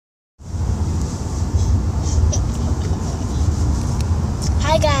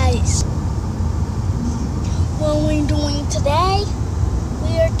guys, what we're doing today,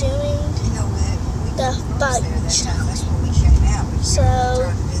 we are doing the bike challenge. So,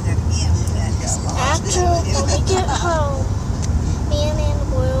 after when we get home,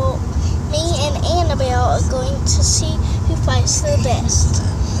 me and Annabelle are going to see who fights the best.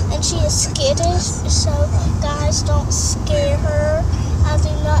 And she is skittish, so guys, don't scare her. I do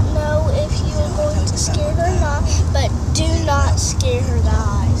not know if you are going to scare her or not, but do not scare her,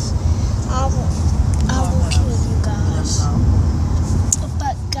 guys. I will kill you guys.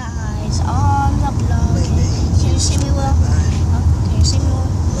 But guys, on the blog, can you see me well? Can you see me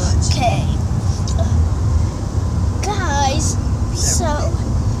well? Okay. Guys, so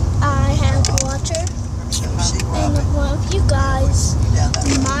I have water, and one of you guys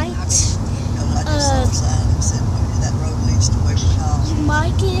might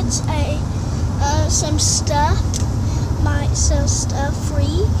get some stuff, might sell stuff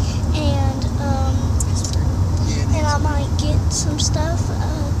free, and I might get some stuff.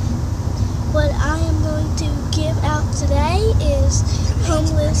 What I am going to give out today is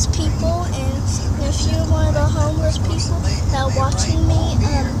homeless people, and if you're one of the homeless people that are watching me,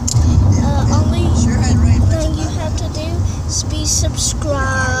 only thing you have to do is be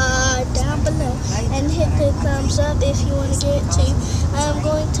subscribed down below and hit the thumbs up if you want to get it too. I'm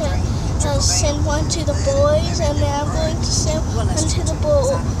going to send one to the boys, and then I'm going to send one to the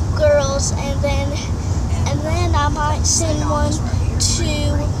girls, and then I might send one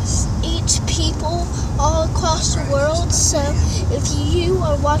to each people all across the world. So if you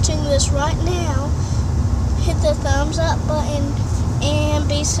are watching this right now, hit the thumbs up button and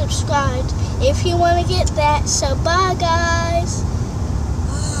be subscribed if you want to get that. So bye guys.